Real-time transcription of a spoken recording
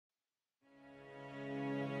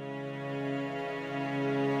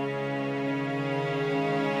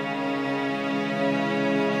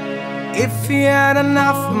If you had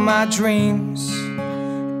enough of my dreams,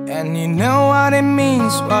 and you know what it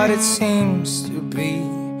means, what it seems to be.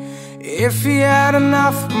 If you had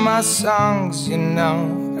enough of my songs, you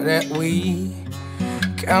know that we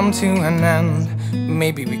come to an end.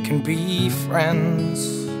 Maybe we can be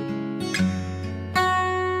friends.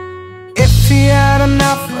 If you had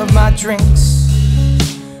enough of my drinks,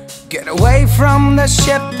 get away from the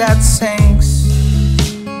ship that sinks.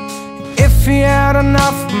 If you had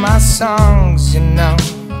enough of my songs, you know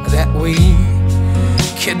that we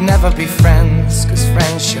could never be friends, 'cause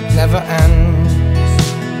friendship never ends.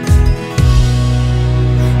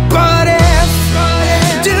 But if,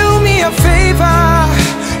 do me a favor,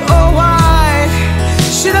 oh why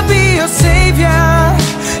should I be your savior?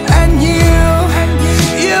 And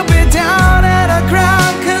you'll be down at the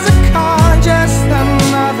ground, 'cause I can't just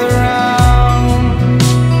another round.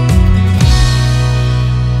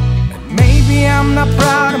 And maybe I'm not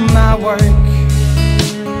proud of my work,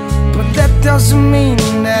 but that doesn't mean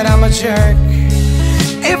that I'm a jerk.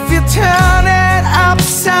 If you turn it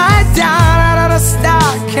upside down, another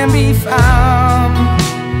star can be found.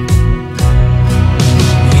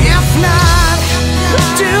 If not,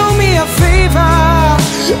 do me a favor,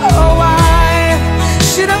 oh why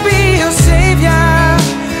should I be your savior?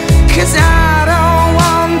 'Cause I don't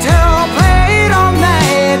want to play it all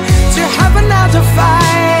night, to have another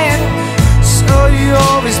fight, so you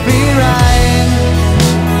always be right.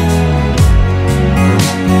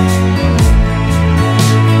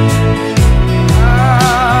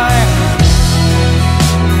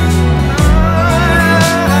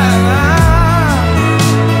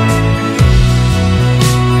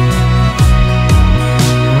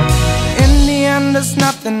 There's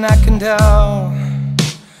nothing I can do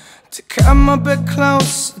to come a bit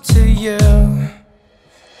closer to you.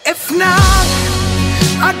 If not,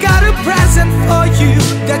 I got a present for you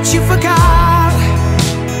that you forgot.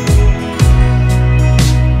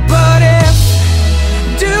 But if,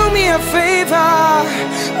 do me a favor,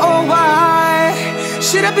 oh why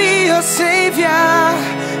should I be your savior?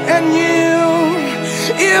 And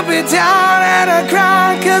you'll be down at the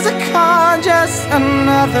ground, 'cause I can't just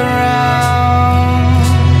another round.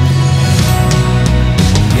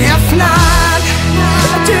 If not,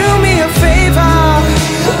 do me a favor,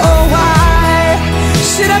 oh why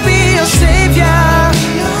should I be your savior?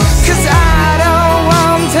 'Cause I don't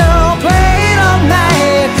want to play it all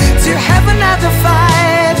night, to have another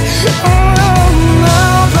fight. Oh no,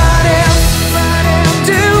 but if,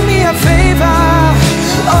 do me a favor,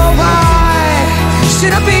 oh why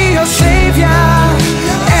should I be your savior?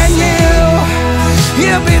 And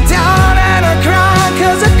you'll be down and I cry,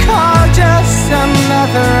 'cause I call just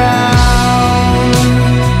another round.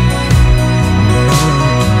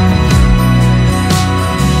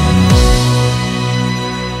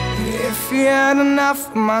 If you had enough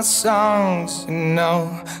of my songs, you know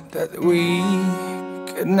that we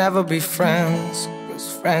could never be friends, 'cause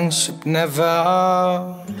friendship never